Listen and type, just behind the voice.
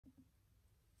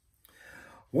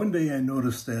One day I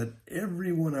noticed that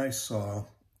everyone I saw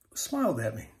smiled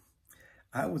at me.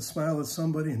 I would smile at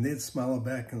somebody and they'd smile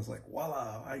back, and it was like,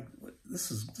 voila,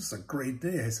 this is a great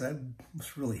day. I said, I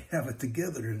must really have it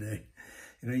together today.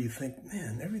 You know, you think,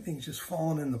 man, everything's just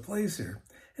falling into place here.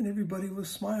 And everybody was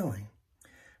smiling.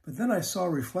 But then I saw a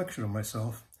reflection of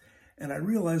myself, and I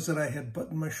realized that I had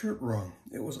buttoned my shirt wrong.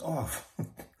 It was off.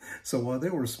 So while they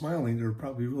were smiling, they were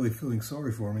probably really feeling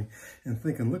sorry for me and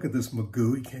thinking, look at this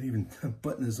Magoo, he can't even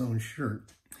button his own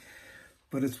shirt.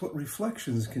 But it's what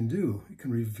reflections can do. It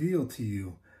can reveal to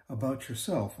you about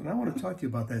yourself. And I want to talk to you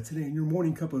about that today in your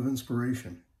morning cup of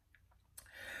inspiration.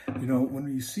 You know, when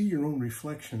you see your own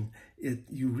reflection,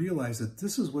 you realize that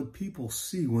this is what people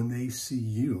see when they see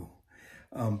you.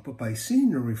 But by seeing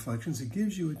your reflections, it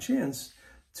gives you a chance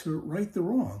to right the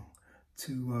wrong,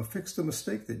 to fix the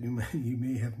mistake that you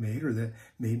may have made or that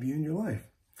may be in your life.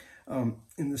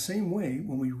 In the same way,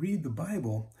 when we read the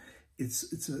Bible, it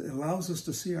allows us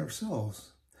to see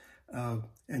ourselves.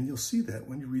 And you'll see that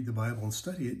when you read the Bible and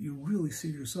study it, you really see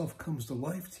yourself comes to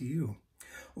life to you.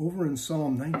 Over in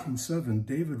Psalm 19:7,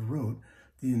 David wrote,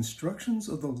 "The instructions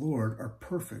of the Lord are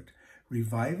perfect,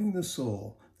 reviving the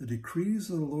soul. The decrees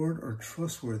of the Lord are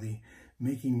trustworthy,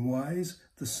 making wise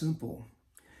the simple."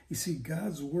 You see,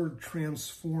 God's word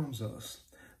transforms us,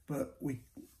 but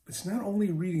it's not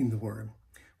only reading the word.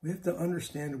 We have to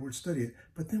understand the word, study it,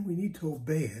 but then we need to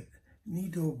obey it. We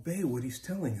need to obey what he's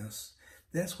telling us.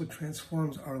 That's what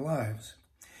transforms our lives.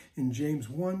 In James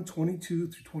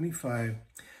 1:22-25,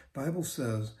 Bible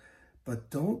says, "But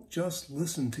don't just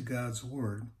listen to God's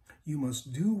word. You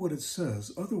must do what it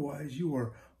says. Otherwise, you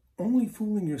are only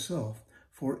fooling yourself.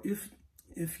 For if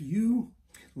you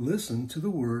listen to the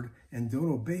word and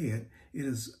don't obey it, it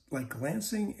is like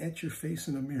glancing at your face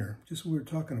in a mirror," just what we were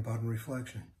talking about in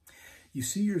reflection. You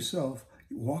see yourself,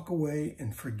 you walk away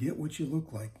and forget what you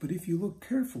look like. But if you look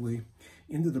carefully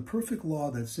into the perfect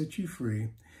law that sets you free,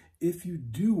 if you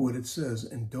do what it says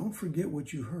and don't forget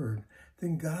what you heard,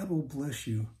 then God will bless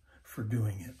you for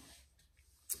doing it.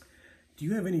 Do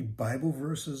you have any Bible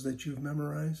verses that you've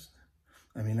memorized?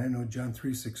 I mean, I know John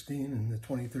 3:16 and the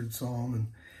 23rd Psalm, and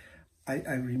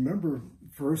I remember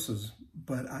verses,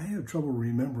 but I have trouble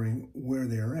remembering where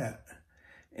they're at.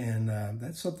 And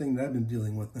that's something that I've been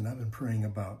dealing with and I've been praying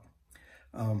about.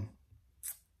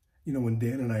 You know, when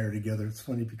Dan and I are together, it's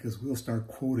funny because we'll start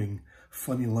quoting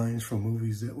funny lines from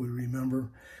movies that we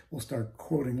remember. We'll start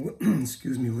quoting,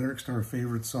 lyrics to our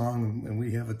favorite song, and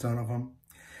we have a ton of them.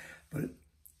 But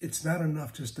it's not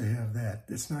enough just to have that.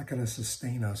 It's not going to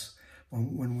sustain us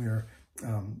when we're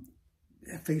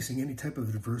facing any type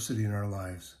of adversity in our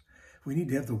lives. We need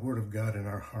to have the Word of God in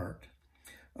our heart.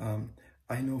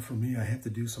 I know for me, I have to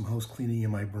do some house cleaning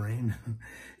in my brain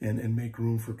and make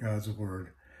room for God's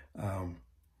Word.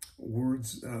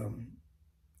 Words,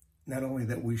 not only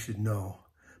that we should know,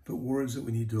 but words that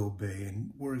we need to obey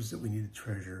and words that we need to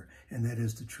treasure, and that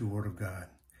is the true Word of God.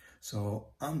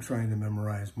 So I'm trying to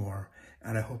memorize more,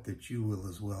 and I hope that you will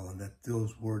as well, and that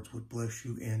those words would bless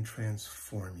you and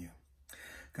transform you.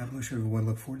 God bless you, everyone.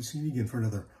 Look forward to seeing you again for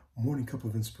another morning cup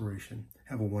of inspiration.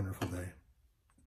 Have a wonderful day.